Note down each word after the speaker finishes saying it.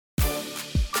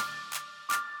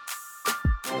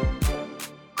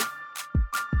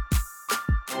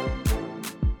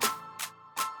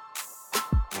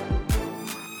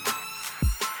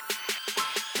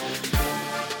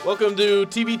Welcome to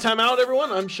TV Timeout,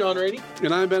 everyone. I'm Shaun Rainey.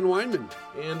 And I'm Ben Wineman.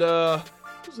 And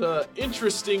it was an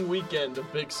interesting weekend of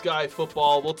Big Sky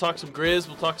football. We'll talk some Griz,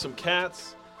 we'll talk some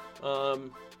Cats, and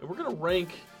we're going to rank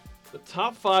the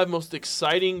top 5 most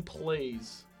exciting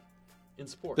plays in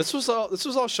sports. This was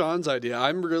all Shaun's idea.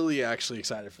 I'm really actually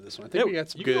excited for this one. I think we got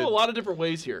some you good. You can go a lot of different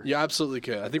ways here. Yeah, absolutely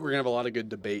could. I think we're going to have a lot of good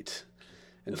debate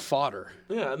and fodder.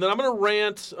 Yeah, and then I'm going to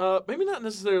rant, maybe not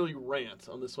necessarily rant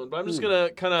on this one, but I'm just going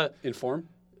to kind of... Inform?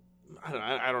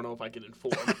 I don't know if I can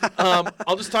inform.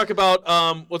 I'll just talk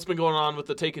about what's been going on with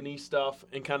the take a knee stuff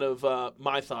and kind of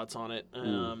my thoughts on it.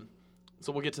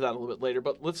 So we'll get to that a little bit later.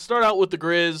 But let's start out with the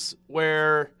Griz,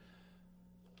 where,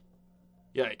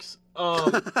 yikes,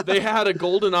 they had a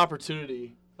golden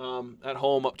opportunity at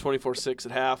home, up 24-6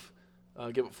 at half,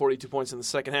 give up 42 points in the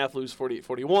second half, lose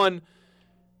 48-41.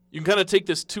 You can kind of take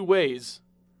this two ways.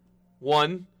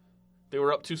 One, they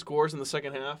were up 2 scores in the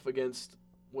second half against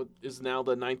what is now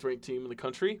the 9th-ranked team in the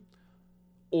country,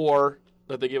 or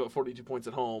that they gave up 42 points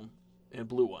at home and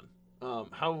blew one.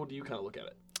 How do you kind of look at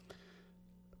it?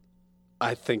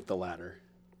 I think the latter.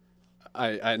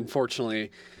 I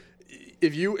unfortunately,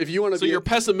 if you want to, so you're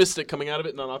pessimistic coming out of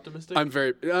it, not optimistic. I'm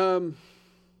very.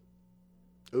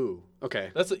 Ooh,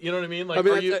 okay. That's you know what I mean. Like, I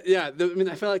mean,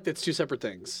 I feel like that's 2 separate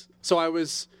things. So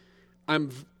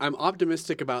I'm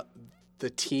optimistic about the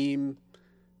team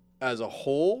as a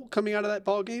whole coming out of that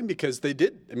ball game because they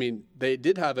did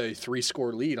have a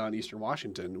 3-score lead on Eastern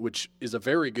Washington, which is a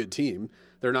very good team.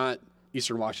 They're not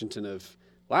Eastern Washington of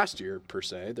last year per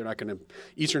se.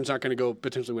 Eastern's not going to go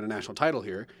potentially win a national title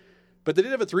here, but they did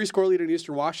have a 3-score lead on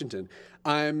Eastern Washington.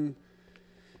 I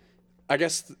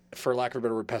guess for lack of a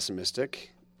better word,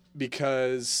 pessimistic,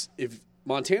 because if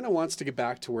Montana wants to get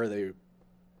back to where they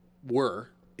were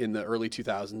in the early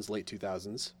 2000s, late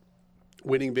 2000s,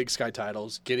 winning Big Sky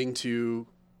titles, getting to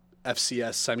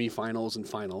FCS semifinals and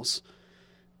finals,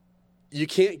 you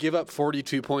can't give up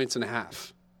 42 points and a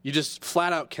half. You just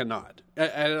flat out cannot.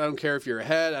 I don't care if you're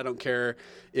ahead. I don't care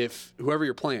if whoever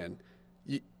you're playing.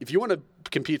 If you want to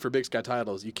compete for Big Sky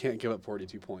titles, you can't give up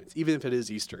 42 points, even if it is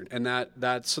Eastern. And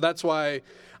that's why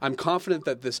I'm confident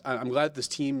that I'm glad this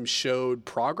team showed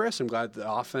progress. I'm glad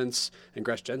the offense and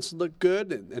Griz Jensen looked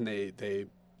good, and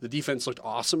the defense looked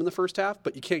awesome in the first half,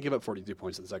 but you can't give up 42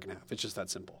 points in the second half. It's just that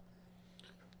simple.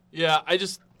 Yeah, I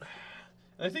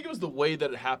think it was the way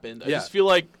that it happened. I just feel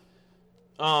like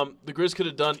the Griz could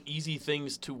have done easy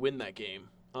things to win that game.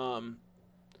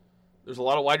 There's a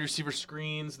lot of wide receiver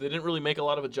screens. They didn't really make a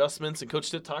lot of adjustments, and Coach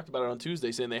Stitt talked about it on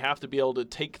Tuesday, saying they have to be able to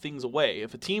take things away.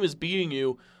 If a team is beating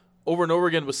you over and over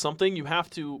again with something, you have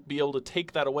to be able to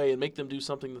take that away and make them do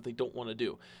something that they don't want to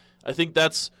do. I think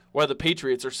that's why the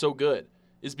Patriots are so good,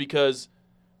 is because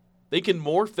they can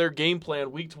morph their game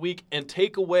plan week to week and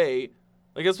take away,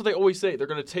 like that's what they always say, they're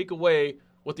going to take away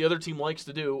what the other team likes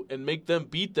to do and make them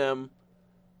beat them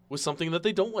with something that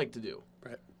they don't like to do.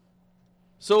 Right.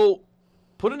 So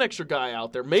put an extra guy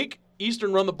out there. Make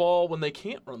Eastern run the ball when they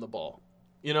can't run the ball.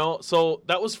 So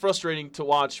that was frustrating to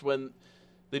watch when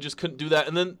they just couldn't do that.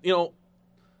 And then,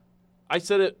 I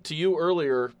said it to you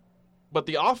earlier, but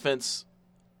the offense,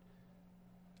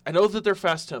 I know that they're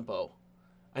fast tempo.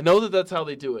 I know that that's how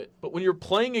they do it. But when you're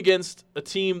playing against a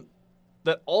team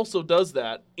that also does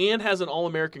that and has an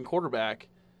All-American quarterback,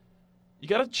 you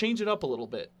got to change it up a little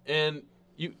bit. And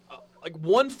you like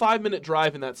 1 5-minute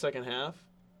drive in that second half,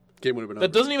 game would have been that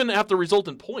over. doesn't even have to result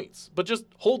in points, but just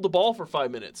hold the ball for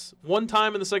 5 minutes. One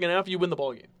time in the second half, you win the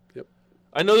ball game. Yep.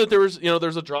 I know that there's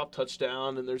a drop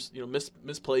touchdown and there's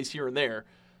misplays here and there,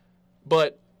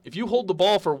 but if you hold the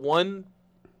ball for one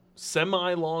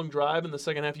semi-long drive in the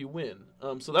second half, you win.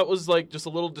 So that was like just a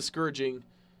little discouraging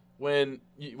when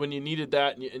you needed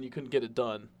that and you couldn't get it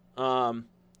done.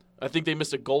 I think they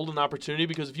missed a golden opportunity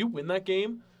because if you win that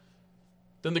game,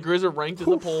 then the Griz are ranked in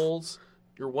the polls.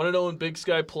 You're 1-0 in Big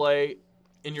Sky play,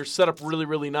 and you're set up really,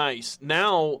 really nice.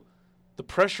 Now the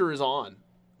pressure is on.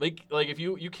 Like if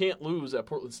you can't lose at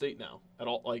Portland State now at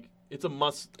all. Like it's a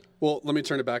must. Well, let me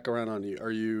turn it back around on you. Are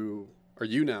you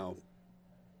now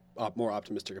more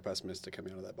optimistic or pessimistic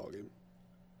coming out of that ballgame?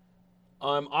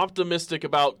 I'm optimistic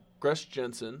about Griz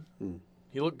Jensen.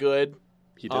 He looked good.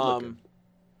 He did look good.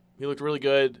 He looked really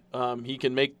good. He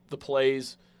can make the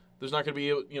plays. There's not going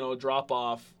to be a drop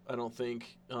off, I don't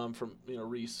think, from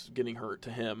Reese getting hurt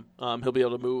to him. He'll be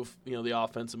able to move the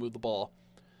offense and move the ball.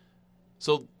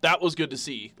 So that was good to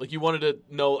see. Like you wanted to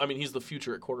know. I mean, he's the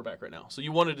future at quarterback right now. So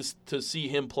you wanted to see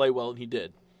him play well, and he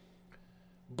did.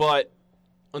 But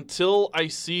until I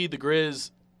see the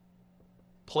Griz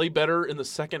play better in the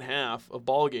second half of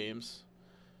ball games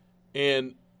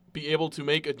and be able to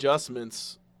make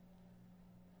adjustments,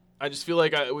 I just feel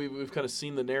like we've kind of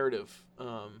seen the narrative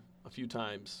a few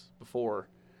times before,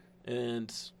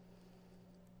 and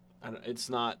it's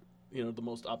not the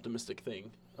most optimistic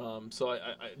thing. So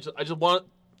I just want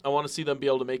to see them be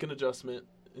able to make an adjustment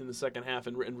in the second half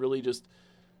and really just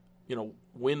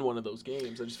win one of those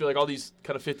games. I just feel like all these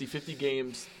kind of 50-50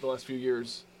 games the last few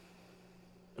years.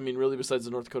 I mean, really, besides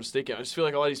the North Dakota State game, I just feel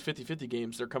like a lot of these 50-50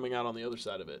 games, they're coming out on the other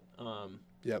side of it.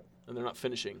 Yep. And they're not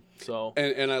finishing. So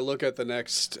and I look at the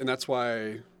next, and that's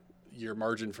why your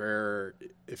margin for error,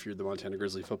 if you're the Montana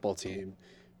Grizzly football team,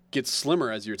 gets slimmer,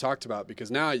 as you talked about,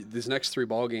 because now these next 3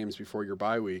 ball games before your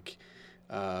bye week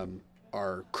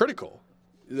are critical.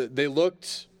 They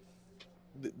looked.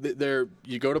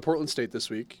 You go to Portland State this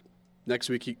week. Next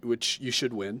week, which you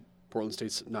should win. Portland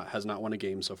State has not won a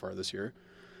game so far this year.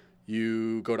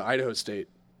 You go to Idaho State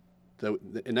the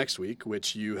next week,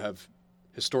 which you have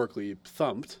historically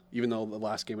thumped, even though the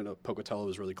last game at Pocatello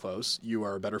was really close. You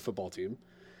are a better football team.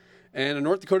 And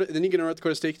then you get a North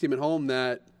Dakota State team at home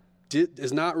that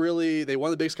is not really. They won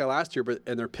the Big Sky last year,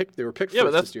 they were picked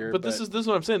first this year. But this is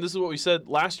what I'm saying. This is what we said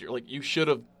last year. Like, you should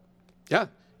have. Yeah.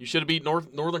 You should have beat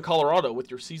Northern Colorado with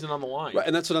your season on the line. Right,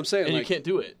 and that's what I'm saying. And you can't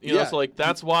do it. So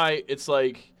that's why it's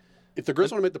like. If the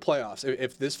Griz want to make the playoffs,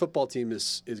 if this football team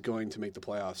is going to make the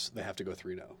playoffs, they have to go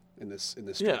 3-0 in this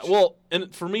stretch. Yeah, well,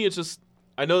 and for me, it's just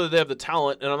I know that they have the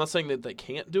talent, and I'm not saying that they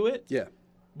can't do it. Yeah,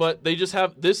 but they just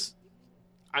have this.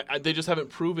 They just haven't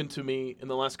proven to me in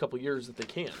the last couple of years that they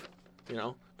can.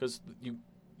 Because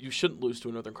you shouldn't lose to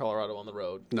a Northern Colorado on the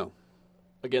road. No.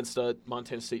 Against a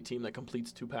Montana State team that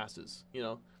completes 2 passes.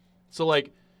 So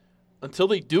like until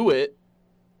they do it.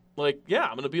 I'm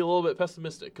going to be a little bit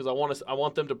pessimistic because I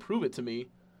want them to prove it to me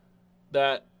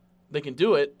that they can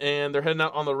do it, and they're heading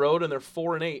out on the road, and they're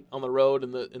 4-8 on the road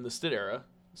in the Stitt era.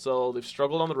 So they've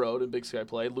struggled on the road in Big Sky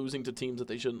play, losing to teams that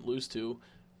they shouldn't lose to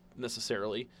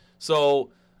necessarily.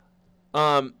 So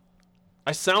I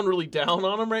sound really down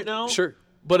on them right now. Sure.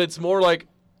 But it's more like,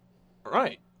 all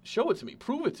right, show it to me,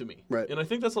 prove it to me. Right. And I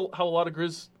think that's how a lot of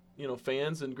Griz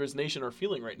fans and Griz Nation are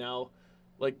feeling right now.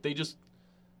 Like they just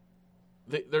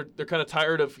they're kind of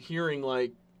tired of hearing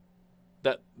like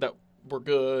that we're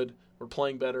good, we're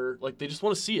playing better. Like they just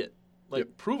want to see it.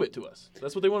 Like prove it to us.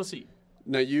 That's what they want to see.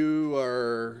 Now you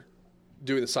are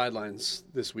doing the sidelines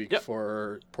this week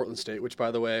for Portland State, which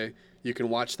by the way, you can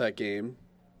watch that game.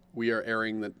 We are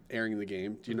airing the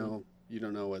game. Do you know you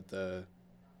don't know what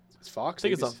it's Fox? I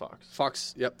think it's on Fox.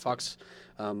 Fox, yep, Fox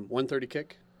 1:30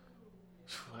 kick.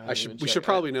 We should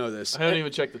probably know this. I haven't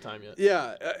even checked the time yet.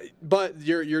 Yeah, but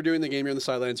you're doing the game. You're on the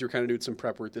sidelines. You're kind of doing some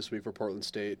prep work this week for Portland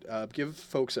State. Give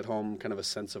folks at home kind of a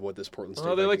sense of what this Portland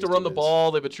State. They like to run the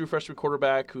ball. They have a true freshman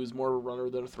quarterback who's more of a runner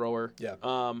than a thrower. Yeah.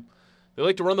 They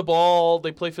like to run the ball.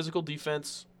 They play physical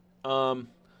defense.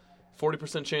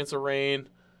 40% chance of rain.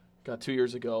 2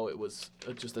 years ago, it was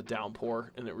just a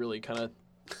downpour, and it really kind of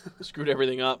screwed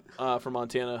everything up for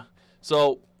Montana.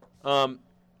 So,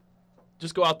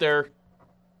 just go out there.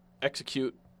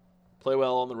 Execute, play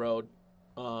well on the road,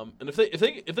 and if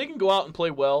they can go out and play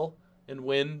well and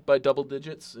win by double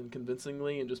digits and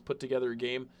convincingly and just put together a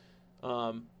game,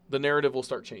 the narrative will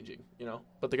start changing.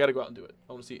 But they got to go out and do it.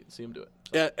 I want to see them do it.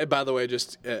 So. Yeah. And by the way,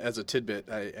 just as a tidbit,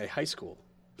 a high school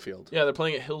field. Yeah, they're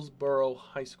playing at Hillsboro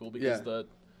High School because the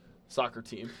soccer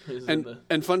team is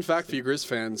and fun fact for you Griz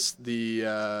fans, the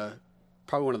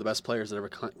probably one of the best players that ever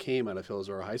came out of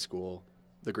Hillsboro High School,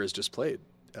 the Griz just played.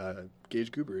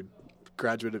 Gage Gubrud,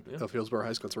 graduate of Hillsboro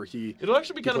High School. That's where it'll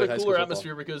actually be kind of a cooler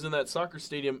atmosphere because in that soccer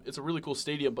stadium, it's a really cool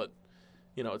stadium, but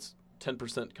it's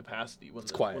 10% capacity when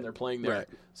they're playing there. Right.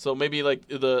 So maybe like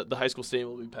the high school stadium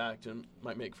will be packed and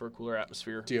might make for a cooler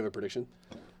atmosphere. Do you have a prediction?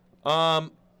 I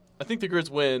think the Griz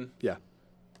win. Yeah.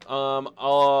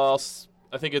 I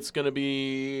think it's going to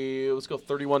be, let's go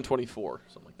 31-24,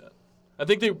 something like that. I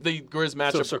think the Griz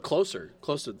matchup. So closer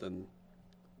than.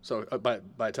 So by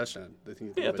a touchdown, they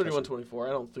think. Yeah, 31-24.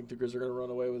 I don't think the Griz are going to run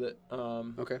away with it.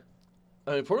 Okay.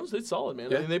 I mean, Portland State's solid,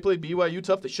 man. Yeah. I mean, they played BYU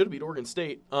tough. They should have beat Oregon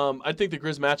State. I think the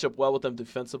Griz match up well with them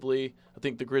defensively. I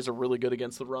think the Griz are really good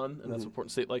against the run, and that's what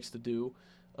Portland State likes to do.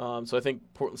 So I think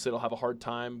Portland State will have a hard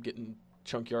time getting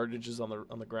chunk yardages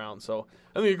on the ground. So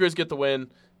I think the Griz get the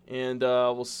win, and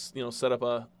we'll set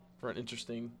up for an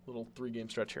interesting little 3-game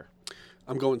stretch here.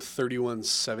 I'm going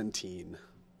 31-17.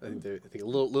 I think a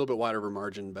little bit wider of a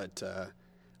margin, but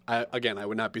I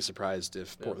would not be surprised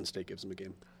if Portland State gives them a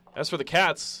game. As for the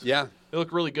Cats, they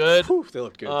look really good. Whew, they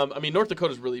look good. I mean, North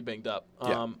Dakota's really banged up.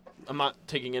 I'm not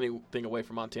taking anything away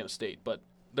from Montana State, but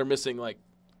they're missing like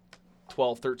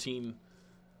 12, 13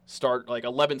 like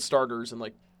 11 starters and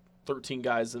like 13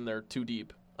 guys in there too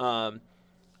deep.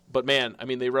 But man, I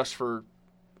mean, they rushed for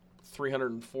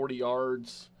 340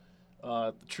 yards.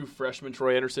 The true freshman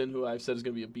Troy Anderson, who I've said is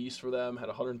going to be a beast for them, had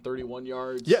 131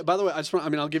 yards. Yeah. By the way,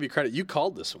 I'll give you credit. You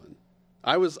called this one.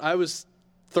 I was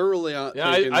thoroughly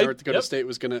thinking North Dakota State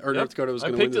was going to, or North Dakota was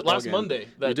going to win this ball game. I picked it last Monday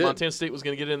that Montana State was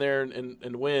going to get in there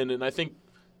and win, and I think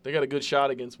they got a good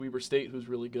shot against Weber State, who's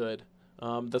really good.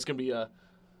 That's going to be I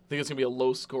think it's going to be a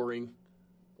low-scoring,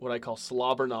 what I call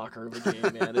slobber knocker of a game,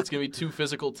 man. It's going to be two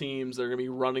physical teams. They're going to be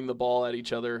running the ball at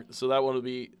each other, so that's going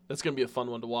to be a fun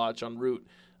one to watch en route.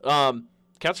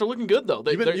 Cats are looking good though.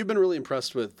 You've been really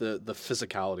impressed with the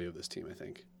physicality of this team, I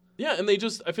think. Yeah, and I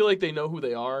feel like they know who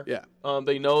they are. Yeah.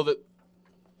 They know that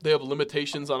they have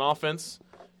limitations on offense,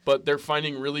 but they're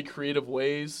finding really creative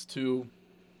ways to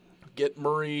get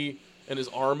Murray and his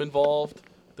arm involved.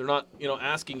 They're not,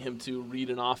 asking him to read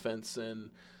an offense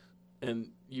and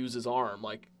use his arm.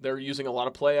 Like, they're using a lot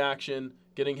of play action,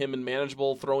 getting him in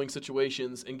manageable throwing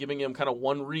situations, and giving him kind of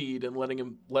one read and letting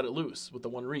him let it loose with the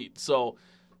one read. So,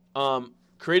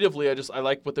 creatively, I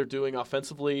like what they're doing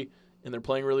offensively, and they're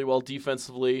playing really well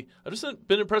defensively. I've just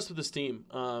been impressed with this team.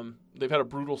 They've had a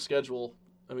brutal schedule.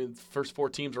 I mean, the first 4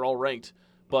 teams are all ranked,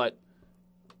 but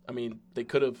I mean, they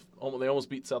almost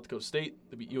beat South Dakota State.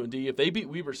 They beat UND. If they beat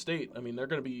Weber State, I mean, they're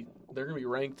going to be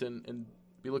ranked and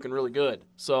be looking really good.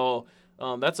 So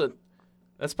that's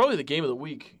probably the game of the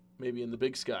week, maybe in the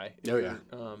Big Sky. Oh yeah,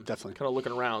 definitely. Kind of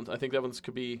looking around. I think that one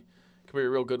could be a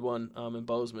real good one in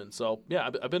Bozeman. So yeah,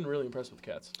 I've been really impressed with the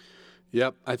Cats.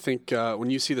 Yep, I think when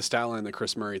you see the stat line that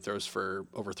Chris Murray throws for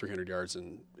over 300 yards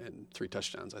and 3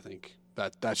 touchdowns, I think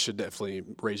that should definitely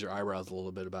raise your eyebrows a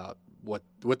little bit about what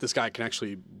this guy can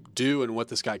actually do and what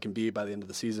this guy can be by the end of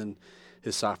the season.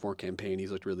 His sophomore campaign,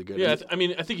 he's looked really good. Yeah, I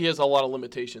think he has a lot of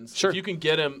limitations. Sure. If you can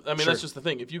get him, that's just the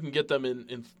thing. If you can get them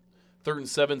in 3rd and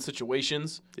 7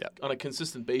 situations on a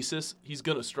consistent basis, he's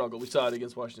going to struggle. We saw it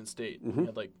against Washington State. Mm-hmm. He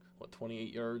had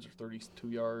 28 yards or 32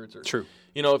 yards. Or, True.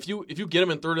 If you get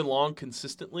him in 3rd and long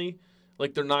consistently,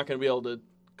 they're not going to be able to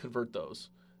convert those.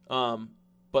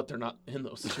 But they're not in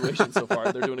those situations so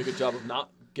far. They're doing a good job of not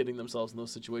getting themselves in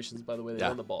those situations by the way they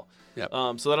run the ball. Yep.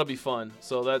 So that'll be fun.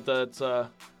 So that's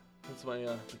my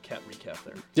the Cat recap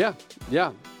there.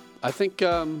 Yeah. I think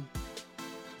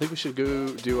we should go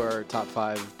do our top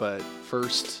 5, but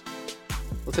first,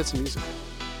 let's hit some music.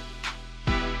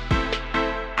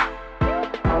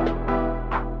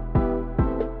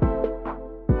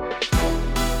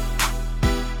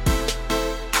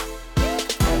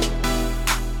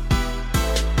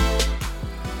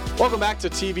 Welcome back to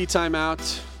TV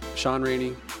Timeout. Shaun,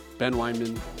 Rainey, Ben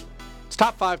Wineman. It's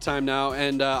top 5 time now,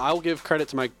 and I will give credit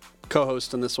to my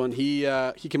co-host on this one. He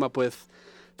came up with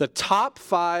the top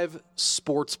 5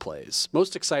 sports plays,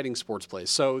 most exciting sports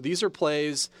plays. So these are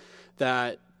plays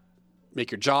that make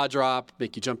your jaw drop,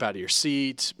 make you jump out of your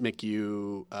seat, make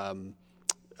you that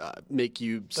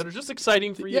are just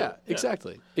exciting for you. Yeah,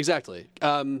 exactly.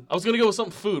 I was going to go with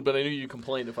something food, but I knew you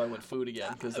complained if I went food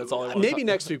again because that's all I want. Maybe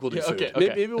next week we'll do food. Okay.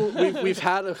 Maybe we've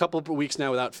had a couple of weeks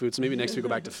now without food, so maybe next week we'll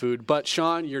go back to food. But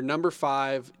Shaun, your number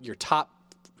 5, your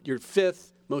 5th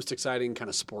most exciting kind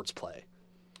of sports play.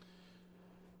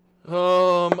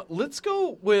 Let's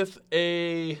go with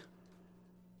a.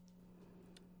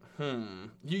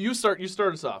 You start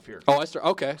us off here. Oh, I start.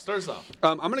 Okay, start us off.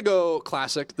 I'm gonna go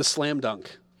classic, the slam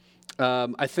dunk.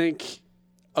 I think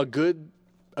a good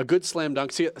slam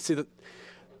dunk. See that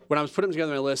when I was putting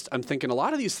together my list, I'm thinking a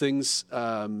lot of these things,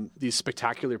 these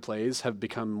spectacular plays, have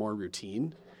become more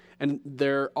routine, and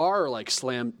there are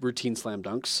routine slam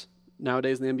dunks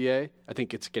nowadays in the NBA. I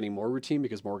think it's getting more routine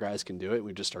because more guys can do it.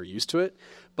 We just are used to it.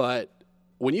 But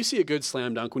when you see a good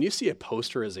slam dunk, when you see a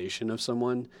posterization of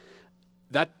someone,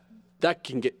 that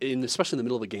can get in, especially in the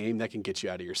middle of a game, that can get you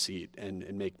out of your seat and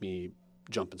make me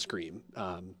jump and scream.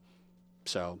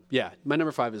 So yeah, my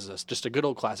number 5 is just a good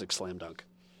old classic slam dunk.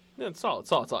 Yeah, it's solid.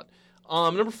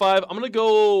 Number 5, I'm gonna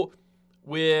go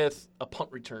with a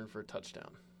punt return for a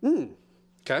touchdown.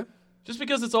 Okay. Just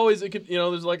because it's always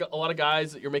there's a lot of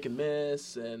guys that you're making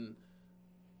miss, and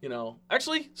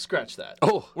actually scratch that.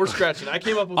 Oh, we're scratching. I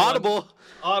came up with Audible.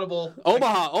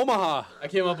 Omaha. I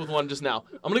came up with one just now.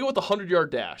 I'm gonna go with the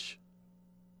 100-yard dash.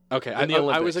 Okay,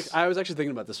 I was actually thinking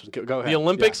about this one. Go ahead. The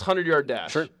Olympics 100-yard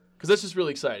dash. Sure. Because that's just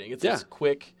really exciting. It's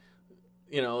quick.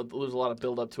 There's a lot of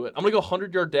build up to it. I'm gonna go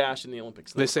 100-yard dash in the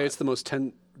Olympics. They say it's the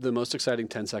most exciting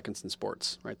 10 seconds in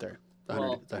sports, right there. The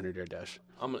 100-yard dash.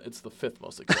 It's the 5th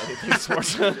most exciting thing in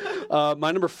sports.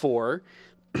 My number 4,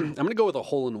 I'm gonna go with a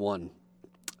hole-in-one.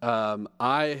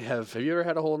 Have you ever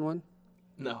had a hole-in-one?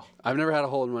 No, I've never had a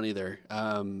hole-in-one either.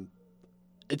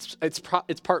 It's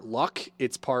part luck.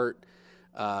 It's part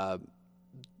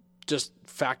just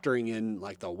factoring in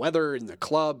like the weather and the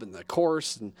club and the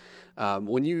course. And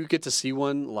when you get to see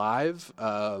one live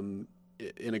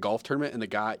in a golf tournament and the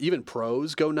guy, even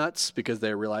pros go nuts because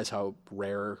they realize how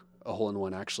rare a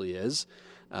hole-in-one actually is.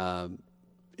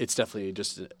 It's definitely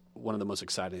just one of the most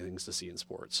exciting things to see in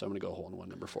sports. So I'm going to go hole-in-one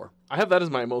number 4. I have that as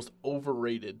my most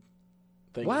overrated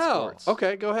thing in sports.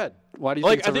 Okay, go ahead. Why do you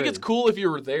think it's overrated? I think it's cool if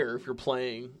you were there, if you're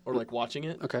playing or like watching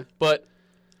it. Okay. But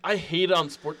I hate it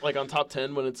on sport, like on top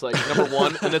 10 when it's like number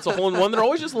 1 and it's a hole-in-one. They're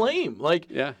always just lame. Like,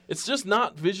 it's just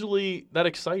not visually that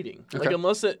exciting. Okay. Like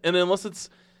unless it's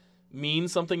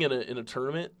means something in a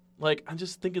tournament. Like I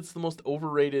just think it's the most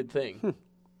overrated thing.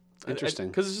 Interesting.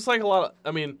 Because it's just like a lot of.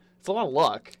 I mean, it's a lot of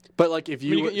luck. But like if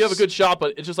you have a good shot,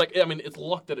 but it's just like it's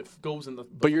luck that it goes in the.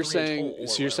 But you're saying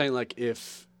you're saying like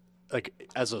if like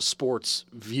as a sports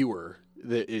viewer.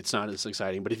 That it's not as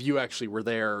exciting, but if you actually were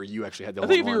there, or you actually had the. I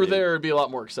think if you were there, it'd be a lot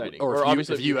more exciting. Or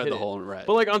obviously, if you had the hole in right.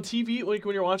 But like on TV, like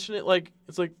when you're watching it, like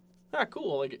it's like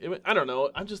cool. Like I don't know.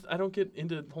 I don't get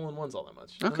into hole-in-ones all that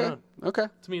much. Okay.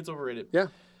 To me, it's overrated. Yeah.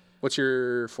 What's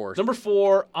your 4? Number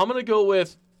 4, I'm gonna go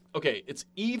with. Okay, it's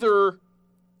either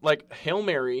like Hail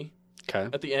Mary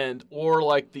at the end, or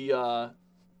like the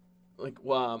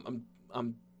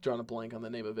I'm drawing a blank on the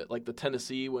name of it, like the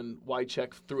Tennessee when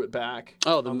Wycheck threw it back.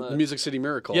 Oh, the Music City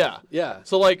Miracle. Yeah.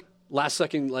 So like last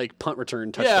second like punt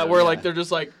return touchdown. Yeah, where like they're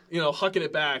just like hucking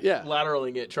it back,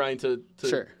 lateraling it, trying to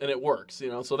sure. And it works.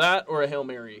 So that or a Hail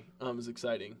Mary is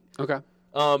exciting. Okay.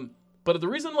 But the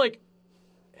reason like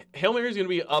Hail Mary is going to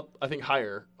be up, I think,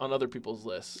 higher on other people's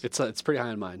lists. It's pretty high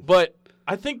on mine. But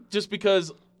I think just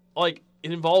because like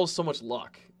it involves so much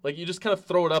luck, like you just kind of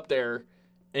throw it up there.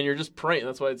 And you're just praying.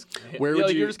 That's why it's.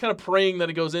 You're just kind of praying that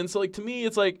it goes in. So like to me,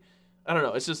 it's like, I don't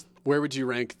know. It's just. Where would you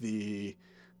rank the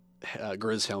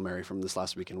Griz Hail Mary from this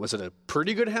last weekend? Was it a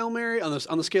pretty good Hail Mary on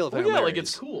the scale of Hail Marys? Yeah, like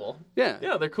it's cool.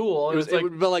 Yeah, they're cool.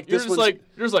 But like you're this just like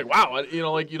you're just like wow,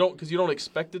 like you don't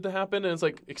expect it to happen, and it's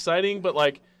like exciting, but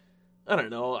like I don't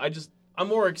know. I'm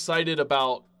more excited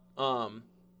about like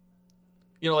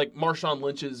Marshawn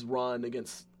Lynch's run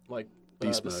against like.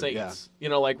 The Saints,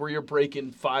 like where you're breaking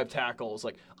 5 tackles.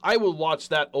 Like I will watch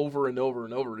that over and over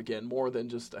and over again more than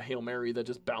just a Hail Mary that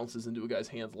just bounces into a guy's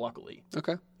hands. Luckily,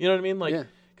 okay, you know what I mean? Like,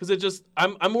 because it just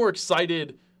I'm more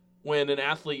excited when an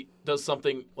athlete does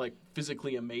something like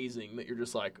physically amazing that you're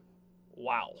just like,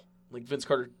 wow, like Vince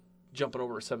Carter jumping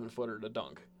over a 7-footer to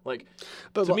dunk. Like,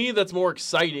 to me, that's more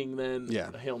exciting than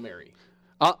a Hail Mary.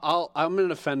 I'm going to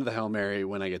defend the Hail Mary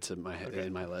when I get to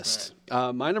in my list.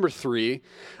 Right. My number 3,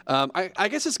 I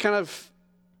guess it's kind of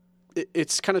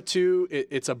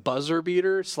it's a buzzer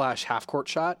beater / half court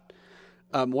shot.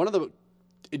 One of the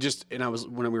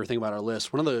when we were thinking about our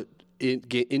list, one of the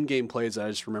in-game plays that I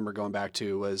just remember going back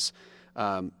to was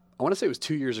I want to say it was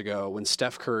 2 years ago when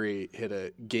Steph Curry hit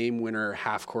a game winner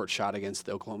half court shot against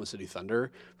the Oklahoma City Thunder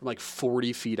from like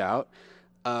 40 feet out.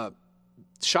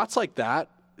 Shots like that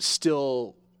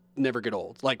still never get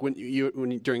old. Like when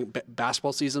you during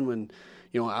basketball season, when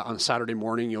on a Saturday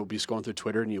morning you'll be scrolling through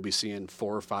Twitter and you'll be seeing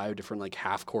 4 or 5 different like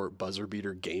half court buzzer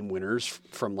beater game winners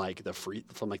from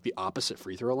the opposite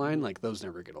free throw line. Like those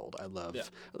never get old. I love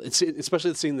it's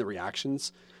especially seeing the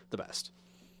reactions, the best.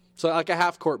 So like a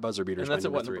half court buzzer beater. And that's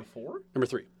at what, number 4? Number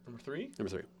 3. Number 3. Number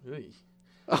 3. Really?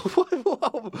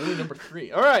 Whoa. Maybe number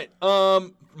 3. All right.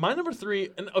 My number 3,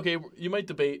 and okay, you might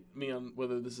debate me on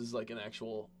whether this is like an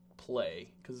actual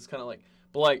play because it's kind of like,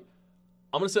 but like,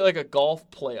 I'm gonna say like a golf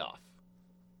playoff,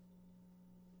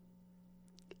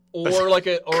 or like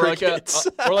a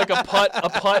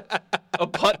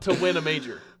putt to win a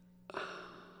major.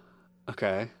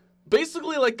 Okay.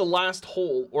 Basically, like the last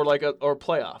hole, or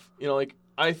playoff. Like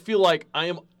I feel like I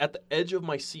am at the edge of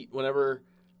my seat whenever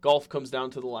golf comes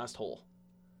down to the last hole.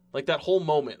 Like that whole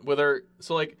moment, it's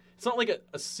not like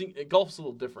golf's a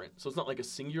little different, so it's not like a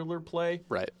singular play,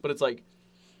 right? But it's like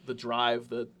the drive,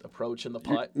 the approach, and the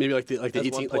putt. Maybe like the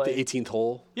 18th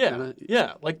hole. Yeah, kinda.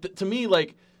 Yeah. Like to me,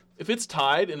 like if it's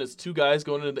tied and it's 2 guys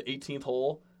going into the 18th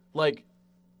hole, like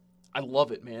I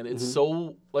love it, man. It's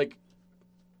so like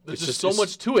there's just so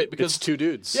much to it because it's 2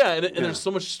 dudes. Yeah, and there's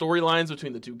so much storylines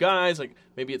between the 2 guys. Like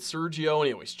maybe it's Sergio and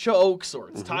he always chokes, or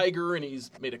it's Tiger and he's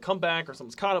made a comeback, or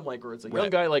someone's caught him, like, or it's a young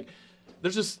guy. Like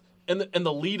there's just and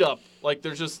the lead up, like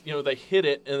there's just they hit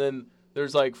it and then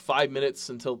there's like 5 minutes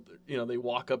until they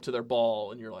walk up to their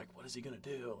ball and you're like, what is he gonna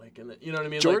do? Like, and you know what I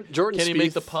mean? Jordan can he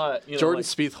make the putt? Jordan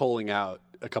Spieth holing out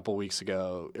a couple weeks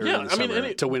ago.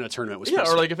 To win a tournament was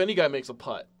or like if any guy makes a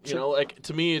putt, like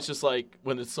to me it's just like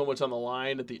when it's so much on the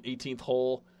line at the 18th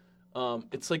hole.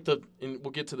 It's like and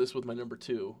we'll get to this with my number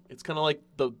 2. It's kind of like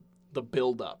the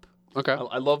build up. Okay.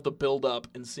 I love the build up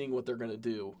and seeing what they're going to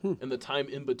do and the time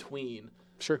in between.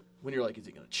 Sure. When you're like, is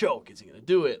he going to choke? Is he going to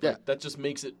do it? Yeah. Like, that just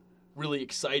makes it really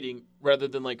exciting rather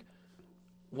than like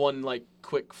one like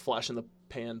quick flash in the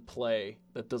pan play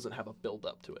that doesn't have a build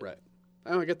up to it. Right.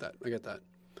 Oh, I get that.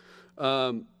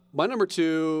 My number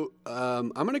 2, I'm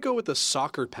going to go with the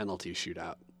soccer penalty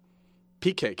shootout.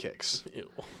 PK kicks. Ew.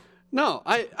 No,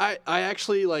 I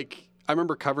actually like. I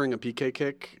remember covering a PK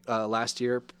kick last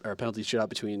year, or a penalty shootout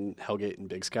between Hellgate and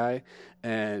Big Sky,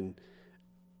 and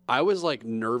I was like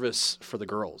nervous for the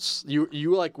girls.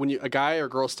 You like when a guy or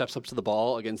girl steps up to the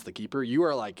ball against the keeper, you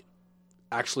are like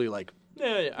actually like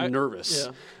nervous.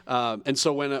 Yeah. And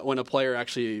so when a player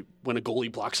actually, when a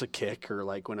goalie blocks a kick, or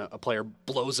like when a player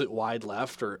blows it wide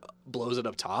left or blows it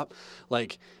up top,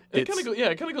 like it kind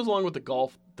of goes along with the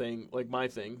golf thing, like my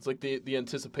thing. It's like the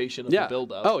anticipation of the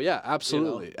build up. Oh yeah,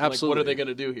 absolutely, you know? absolutely. Like, what are they going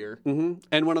to do here? Mm-hmm.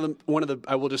 And one of the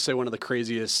I will just say one of the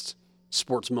craziest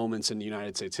sports moments in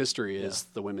United States history is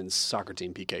the women's soccer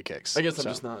team PK kicks. I guess I'm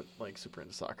just not like super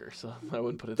into soccer, so I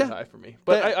wouldn't put it that high for me.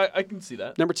 But I can see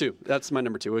that. Number 2. That's my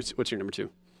number 2. What's your number 2?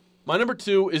 My number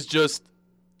 2 is just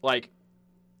like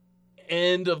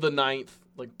end of the 9th,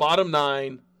 like bottom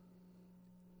 9.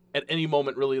 At any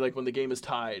moment, really, like when the game is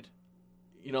tied,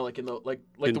 you know, like in the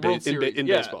the World Series in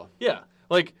baseball. Yeah,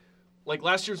 like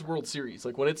last year's World Series,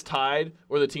 like when it's tied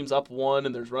or the team's up 1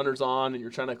 and there's runners on and you're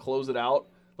trying to close it out.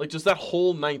 Like, just that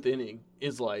whole 9th inning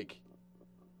is, like,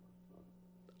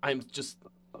 I'm just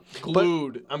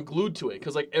glued. I'm glued to it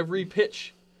because, like, every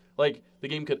pitch, like, the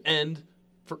game could end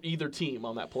for either team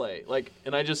on that play. Like,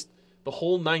 and the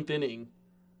whole 9th inning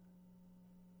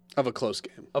of a close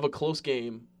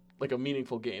game, like a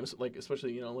meaningful game, so, like,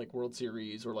 especially, you know, like World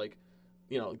Series or, like,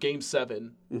 you know, Game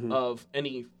 7 of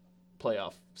any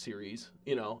playoff series,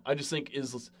 you know, I just think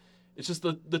it's just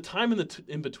the time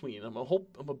in between. I'm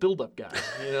a build-up guy,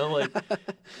 you know, like,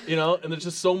 you know, and there's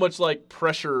just so much like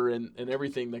pressure and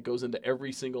everything that goes into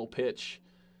every single pitch.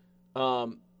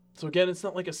 So again, it's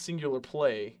not like a singular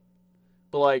play,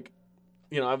 but like,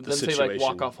 you know, I would then say like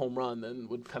walk-off home run then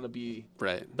would kind of be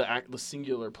the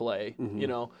singular play, you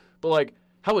know, but like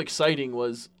how exciting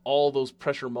was all those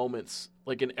pressure moments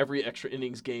like in every extra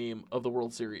innings game of the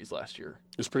World Series last year.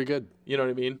 It was pretty good. You know what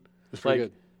I mean? It was pretty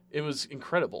good. It was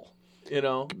incredible. You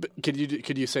know, but could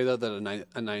you say though that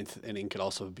a ninth inning could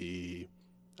also be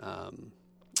a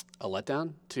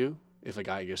letdown too? If a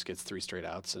guy just gets 3 straight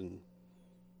outs and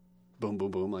boom,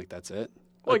 boom, boom, like that's it.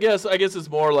 Well, I guess it's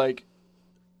more like,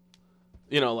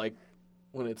 you know, like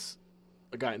when it's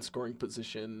a guy in scoring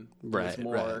position, there's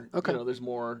more. Right. Okay. You know, there's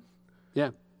more.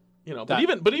 Yeah. You know, but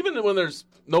even when there's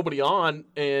nobody on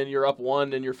and you're up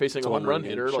 1 and you're facing a home run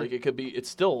hitter, sure. Like it's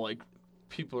still like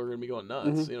people are going to be going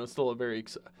nuts. You know, it's still a very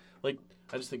like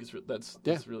I just think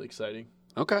that's really exciting.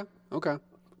 Okay. I'm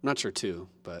not sure too,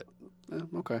 but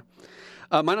okay.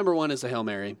 My number 1 is the Hail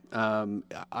Mary.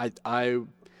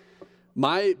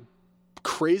 My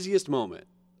craziest moment,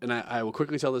 and I will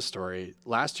quickly tell this story.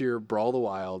 Last year, Brawl of the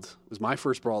Wild was my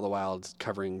first Brawl of the Wild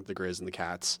covering the Griz and the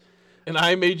Cats. And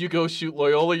I made you go shoot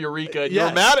Loyola Eureka, and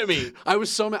you're mad at me. I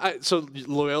was so mad. So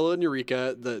Loyola and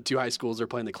Eureka, the 2 high schools, are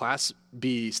playing the Class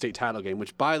B state title game,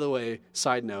 which, by the way,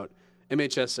 side note,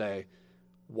 MHSA,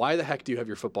 why the heck do you have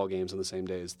your football games on the same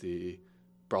day as the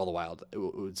Brawl of the Wild?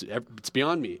 It's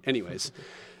beyond me. Anyways,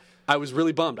 I was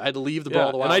really bummed. I had to leave the Brawl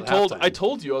of the Wild. And I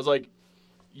told you, I was like,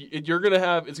 it's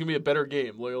gonna be a better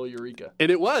game, Loyola Eureka.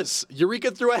 And it was. Eureka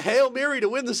threw a Hail Mary to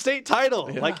win the state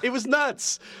title. Yeah. Like, it was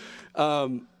nuts.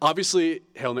 Obviously,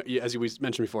 Hail Mary, as we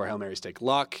mentioned before, Hail Marys take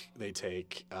luck. They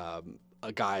take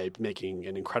a guy making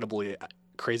an incredibly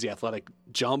crazy athletic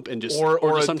jump and just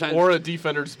sometimes a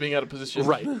defender just being out of position.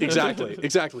 Right,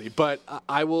 exactly. But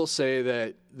I will say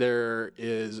that there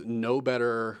is no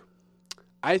better.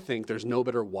 I think there's no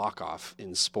better walk-off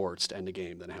in sports to end a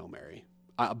game than a Hail Mary.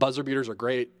 Buzzer beaters are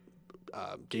great.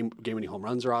 Game-winning home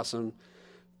runs are awesome.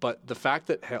 But the fact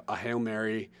that a Hail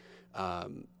Mary,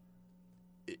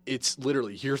 it's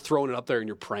literally you're throwing it up there and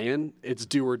you're praying. It's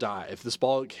do or die. If this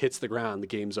ball hits the ground, the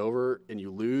game's over and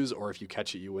you lose, or if you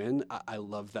catch it, you win. I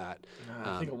love that.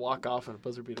 I think a walk-off and a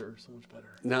buzzer beater are so much better.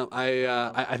 No,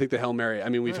 I think the Hail Mary. I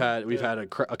mean, we've had a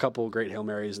couple great Hail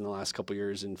Marys in the last couple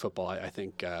years in football. I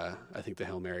think the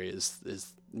Hail Mary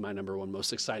is my number 1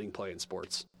 most exciting play in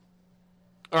sports.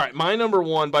 All right, my number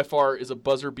 1 by far is a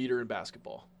buzzer beater in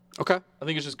basketball. Okay. I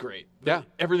think it's just great. Yeah.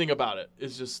 Everything about it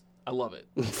is just, I love it.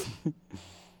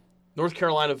 North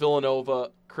Carolina,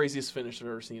 Villanova, craziest finish I've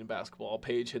ever seen in basketball.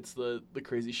 Page hits the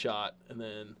crazy shot, and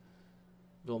then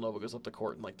Villanova goes up the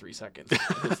court in like 3 seconds and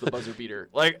hits the buzzer beater.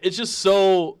 Like, it's just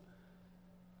so,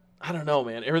 I don't know,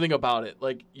 man. Everything about it.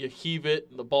 Like, you heave it,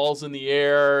 and the ball's in the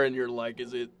air, and you're like,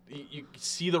 is it – you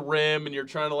see the rim, and you're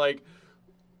trying to, like,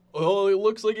 oh, it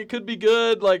looks like it could be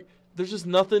good. Like, there's just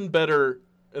nothing better.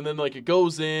 And then, like, it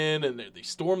goes in, and they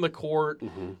storm the court,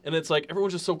 and it's like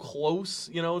everyone's just so close.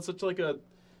 You know, it's such like a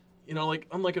 – you know, like,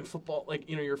 unlike in football, like,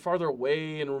 you know, you're farther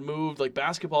away and removed. Like,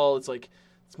 basketball, it's like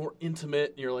it's more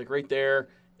intimate, and you're, like, right there.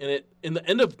 And in the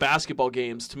end of basketball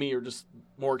games, to me, are just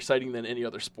more exciting than any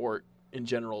other sport in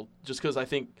general, just because I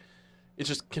think it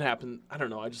just can happen. I don't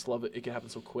know. I just love it. It can happen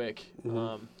so quick.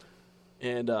 Yeah,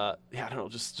 I don't know.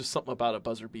 Just something about a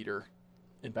buzzer beater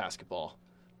in basketball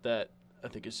that I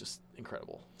think is just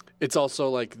incredible. It's also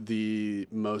like the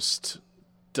most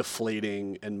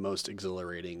deflating and most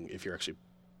exhilarating if you're actually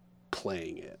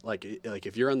playing it. Like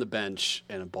if you're on the bench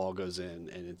and a ball goes in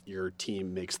and your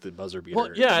team makes the buzzer beater.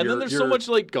 Well, yeah, and then there's so much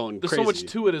like going there's crazy. So much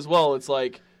to it as well. It's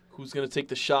like who's going to take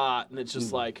the shot, and it's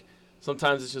just like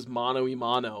sometimes it's just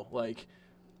mano-y-mano. Like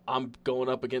I'm going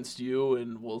up against you,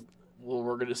 and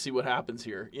we're going to see what happens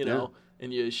here, you know.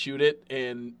 And you shoot it,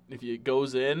 and if it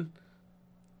goes in,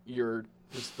 you're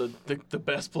just the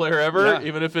best player ever,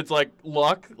 even if it's like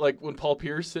luck. Like when Paul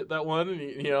Pierce hit that one, and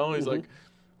you know, he's like.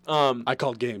 I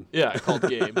called game. Yeah, I called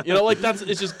game. You know, like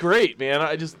it's just great,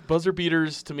 man. Buzzer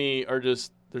beaters to me are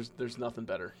just there's nothing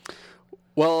better.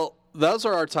 Well, those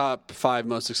are our top 5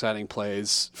 most exciting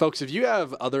plays. Folks, if you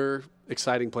have other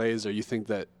exciting plays or you think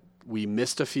that we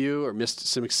missed a few or missed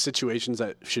some situations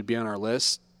that should be on our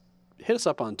list, hit us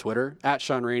up on Twitter, at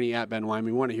Shaun Rainey, at Ben Wineman.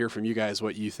 We want to hear from you guys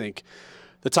what you think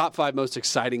the top 5 most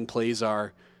exciting plays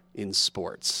are in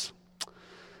sports.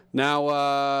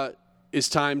 Now, it's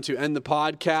time to end the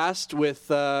podcast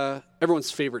with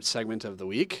everyone's favorite segment of the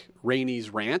week, Rainey's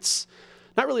Rants.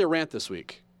 Not really a rant this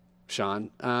week,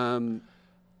 Shaun.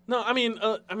 No, I mean,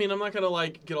 I'm not gonna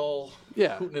like get all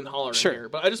hooting and hollering here,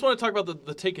 but I just want to talk about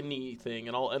the take a knee thing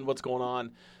and what's going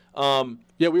on.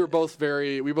 We both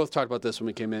talked about this when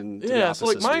we came in. To the office so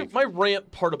like this week. my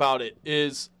rant part about it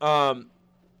is, I'm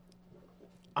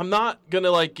not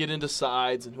gonna like get into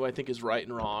sides and who I think is right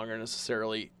and wrong or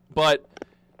necessarily, but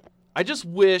I just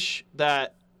wish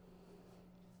that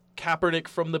Kaepernick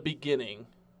from the beginning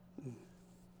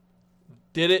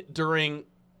did it during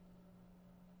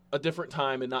a different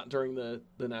time and not during the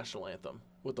national anthem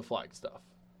with the flag stuff.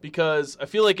 Because I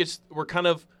feel like we're kind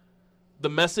of the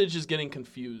message is getting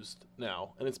confused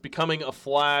now, and it's becoming a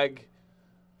flag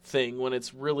thing when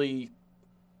it's really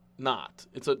not.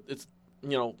 It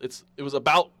was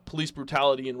about police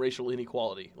brutality and racial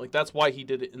inequality. Like that's why he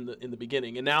did it in the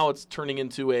beginning, and now it's turning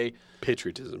into a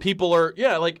patriotism. People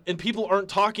aren't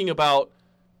talking about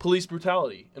police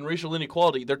brutality and racial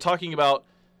inequality. They're talking about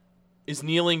is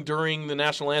kneeling during the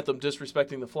national anthem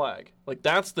disrespecting the flag. Like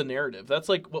that's the narrative. That's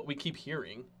like what we keep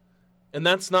hearing, and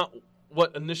that's not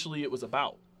what initially it was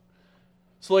about.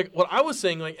 So like what I was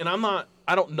saying, like, and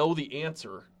I don't know the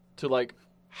answer to like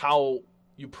how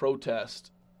you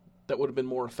protest that would have been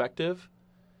more effective.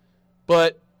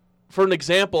 But for an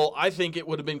example, I think it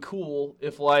would have been cool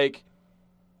if like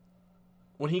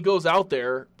when he goes out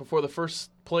there before the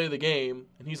first play of the game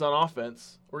and he's on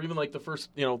offense, or even like the first,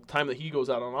 time that he goes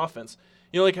out on offense,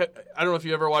 like I don't know if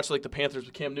you ever watched like the Panthers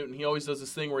with Cam Newton. He always does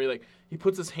this thing where he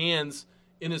puts his hands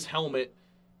in his helmet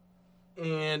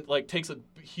and like takes a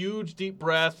huge deep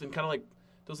breath and kind of like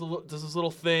does this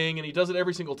little thing, and he does it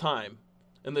every single time.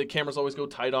 And the cameras always go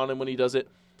tight on him when he does it.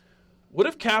 What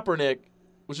if Kaepernick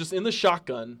was just in the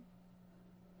shotgun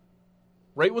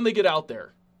right when they get out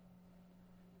there?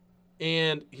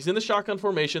 And he's in the shotgun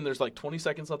formation. There's like 20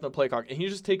 seconds left on the play clock. And he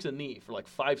just takes a knee for like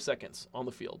 5 seconds on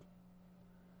the field.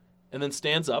 And then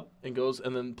stands up and goes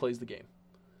and then plays the game.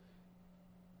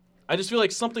 I just feel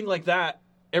like something like that,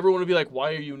 everyone would be like,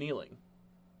 why are you kneeling?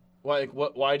 Why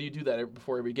do you do that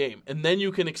before every game? And then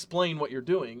you can explain what you're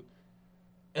doing.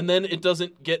 And then it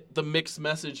doesn't get the mixed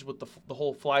message with the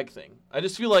whole flag thing. I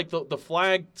just feel like the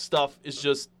flag stuff is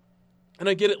just, and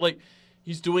I get it, like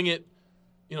he's doing it,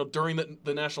 during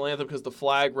the national anthem because the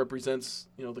flag represents,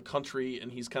 the country,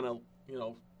 and he's kind of,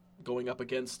 going up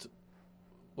against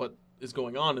what is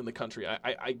going on in the country.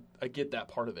 I get that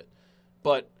part of it.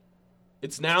 But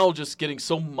it's now just getting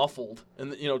so muffled,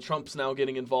 and, Trump's now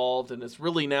getting involved, and it's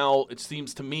really now, it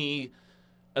seems to me,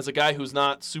 as a guy who's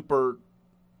not super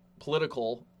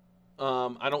political,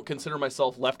 I don't consider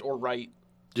myself left or right.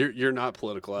 You're not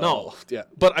political at all. Yeah.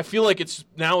 But I feel like it's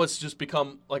just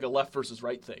become like a left versus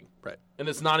right thing. Right. And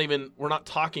it's not even, we're not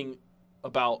talking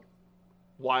about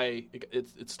why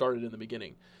it started in the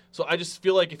beginning. So I just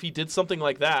feel like if he did something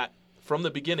like that from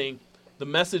the beginning, the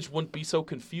message wouldn't be so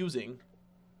confusing.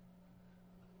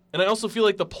 And I also feel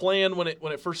like the plan when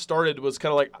it first started was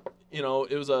kind of like, you know,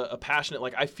 it was a passionate,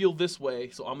 like, I feel this way,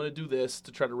 so I'm going to do this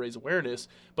to try to raise awareness.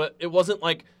 But it wasn't,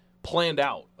 like, planned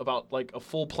out about, like, a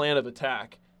full plan of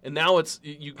attack. And now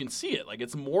you can see it. Like,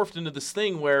 it's morphed into this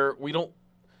thing where we're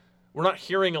not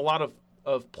hearing a lot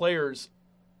of players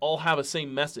all have a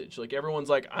same message. Like, everyone's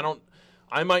like,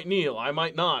 I might kneel, I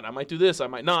might not, I might do this, I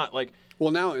might not. Like,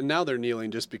 well, now they're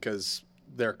kneeling just because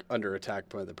they're under attack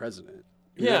by the president.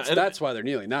 Yeah, that's why they're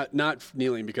kneeling, not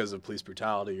kneeling because of police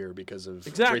brutality or because of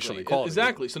racial equality.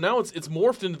 Exactly. So now it's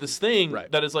morphed into this thing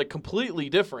that is like completely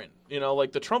different. You know,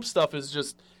 like the Trump stuff is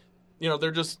just, you know, they're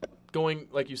just going,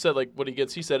 like you said, like what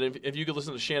he said. If you could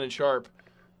listen to Shannon Sharp,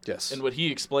 yes, and what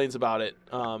he explains about it,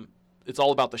 it's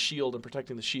all about the shield and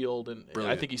protecting the shield, and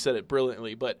I think he said it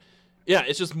brilliantly. But yeah,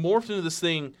 it's just morphed into this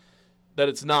thing that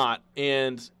it's not.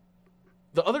 And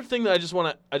the other thing that I just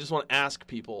want to ask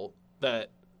people that.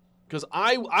 Because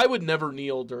I would never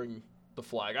kneel during the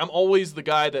flag. I'm always the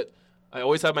guy that I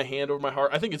always have my hand over my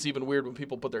heart. I think it's even weird when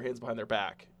people put their hands behind their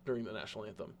back during the national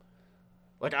anthem.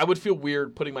 Like, I would feel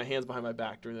weird putting my hands behind my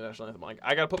back during the national anthem. Like,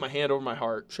 I got to put my hand over my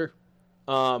heart. Sure.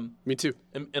 Me too.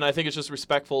 And I think it's just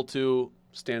respectful to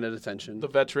stand at attention, the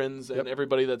veterans and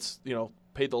everybody that's, you know,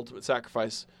 paid the ultimate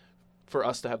sacrifice for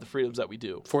us to have the freedoms that we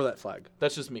do. For that flag.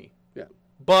 That's just me. Yeah.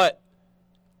 But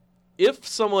if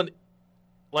someone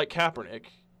like Kaepernick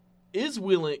is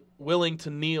willing to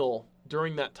kneel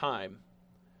during that time,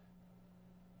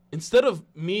 instead of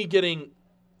me getting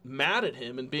mad at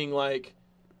him and being like,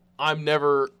 I'm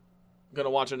never going to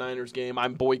watch a Niners game,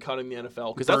 I'm boycotting the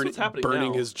NFL, because that's what's happening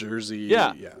burning now. His jersey.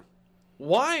 Yeah.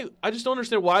 Why? I just don't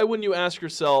understand. Why wouldn't you ask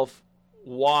yourself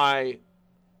why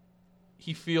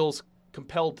he feels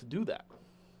compelled to do that?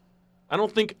 I don't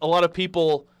think a lot of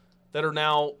people that are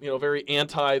now, you know, very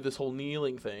anti this whole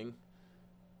kneeling thing,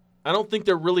 I don't think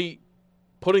they're really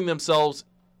putting themselves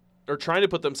or trying to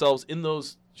put themselves in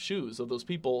those shoes of those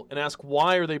people and ask,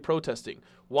 why are they protesting?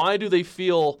 Why do they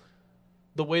feel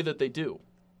the way that they do?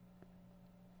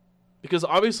 Because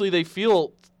obviously they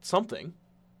feel something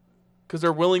because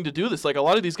they're willing to do this. Like, a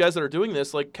lot of these guys that are doing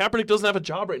this, like, Kaepernick doesn't have a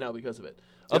job right now because of it.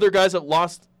 Yep. Other guys have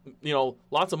lost, you know,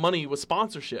 lots of money with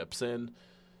sponsorships, and,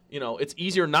 you know, it's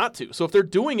easier not to. So if they're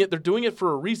doing it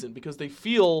for a reason, because they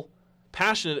feel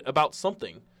passionate about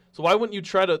something. So why wouldn't you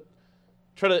try to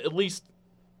at least,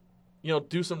 you know,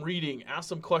 do some reading, ask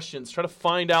some questions, try to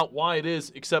find out why it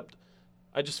is, except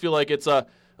I just feel like it's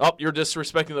you're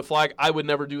disrespecting the flag. I would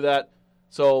never do that.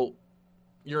 So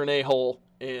you're an a-hole,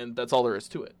 and that's all there is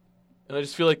to it. And I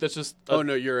just feel like that's just no,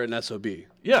 you're an SOB.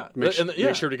 Yeah. Make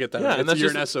sure to get that right. And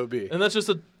you're an SOB. And that's just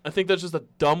I think that's just a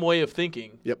dumb way of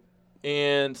thinking. Yep.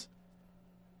 And,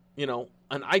 you know,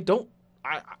 and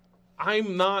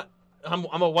I'm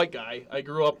a white guy. I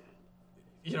grew up,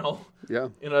 you know,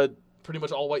 in a pretty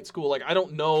much all-white school. Like, I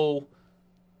don't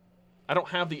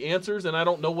have the answers, and I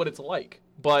don't know what it's like.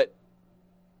 But,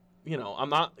 you know, I'm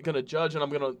not going to judge, and I'm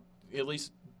going to at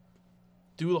least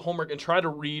do the homework and try to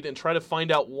read and try to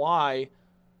find out why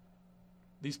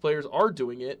these players are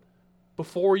doing it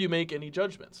before you make any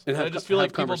judgments. And I just feel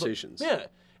like conversations. Yeah.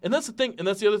 And that's the thing, and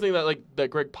that's the other thing that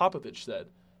Greg Popovich said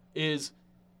is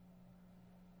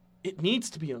it needs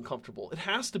to be uncomfortable. It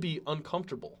has to be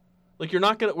uncomfortable. Like, we're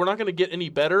not gonna get any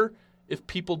better if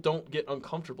people don't get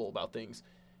uncomfortable about things.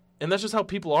 And that's just how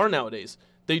people are nowadays.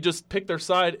 They just pick their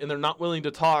side, and they're not willing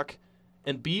to talk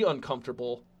and be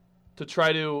uncomfortable to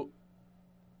try to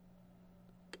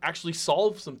actually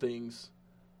solve some things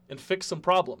and fix some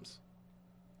problems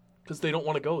because they don't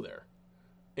want to go there.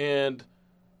 And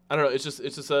I don't know. It's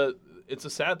a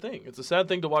sad thing. It's a sad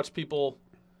thing to watch people,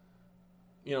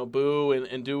 you know, boo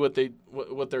and do what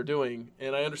they're doing.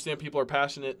 And I understand people are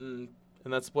passionate and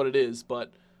that's what it is.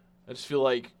 But I just feel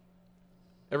like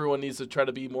everyone needs to try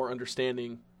to be more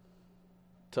understanding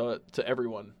to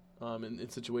everyone in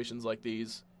situations like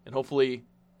these. And hopefully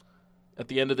at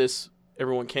the end of this,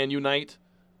 everyone can unite.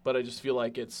 But I just feel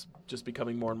like it's just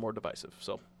becoming more and more divisive.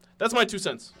 So that's my 2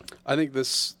 cents. I think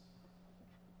this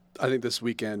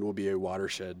weekend will be a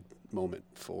watershed moment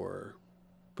for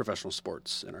professional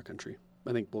sports in our country.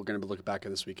 I think we're going to look back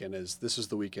at this weekend as this is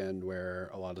the weekend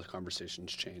where a lot of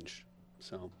conversations change.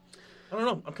 So I don't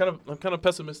know. I'm kind of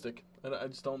pessimistic, and I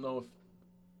just don't know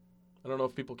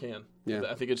if people can. Yeah.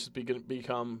 I think it's just going to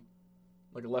become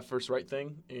like a left versus right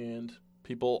thing, and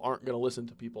people aren't going to listen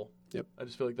to people. Yep. I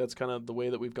just feel like that's kind of the way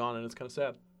that we've gone, and it's kind of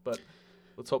sad. But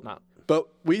let's hope not. But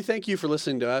we thank you for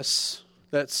listening to us.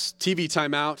 That's TV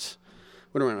Timeout.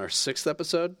 What are we on, our 6th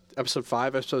episode? Episode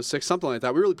 5, episode 6, something like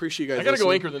that. We really appreciate you guys. I got to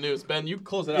go anchor the news. Ben, you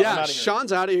close it out. Yeah,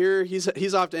 Sean's out of here.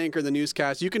 He's off to anchor the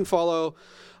newscast. You can follow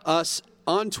us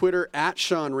on Twitter at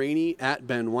Shaun Rainey, at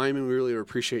Ben Wineman. We really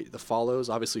appreciate the follows.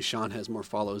 Obviously, Shaun has more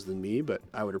follows than me, but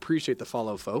I would appreciate the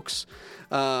follow, folks.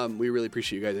 We really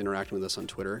appreciate you guys interacting with us on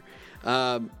Twitter.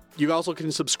 You also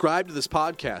can subscribe to this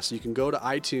podcast. You can go to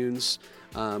iTunes,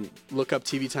 look up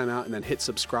TV Timeout, and then hit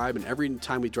subscribe. And every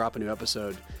time we drop a new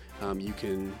episode,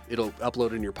 it'll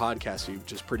upload in your podcast feed,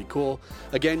 which is pretty cool.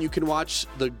 Again, you can watch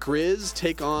the Griz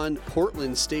take on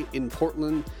Portland State in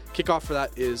Portland. Kickoff for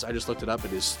that is, I just looked it up,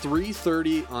 it is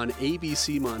 3:30 on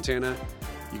ABC Montana.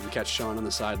 You can catch Shaun on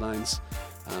the sidelines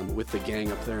with the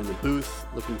gang up there in the booth.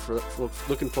 Looking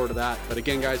forward to that. But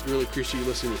again, guys, we really appreciate you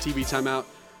listening to TV Timeout.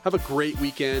 Have a great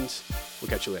weekend. We'll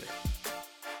catch you later.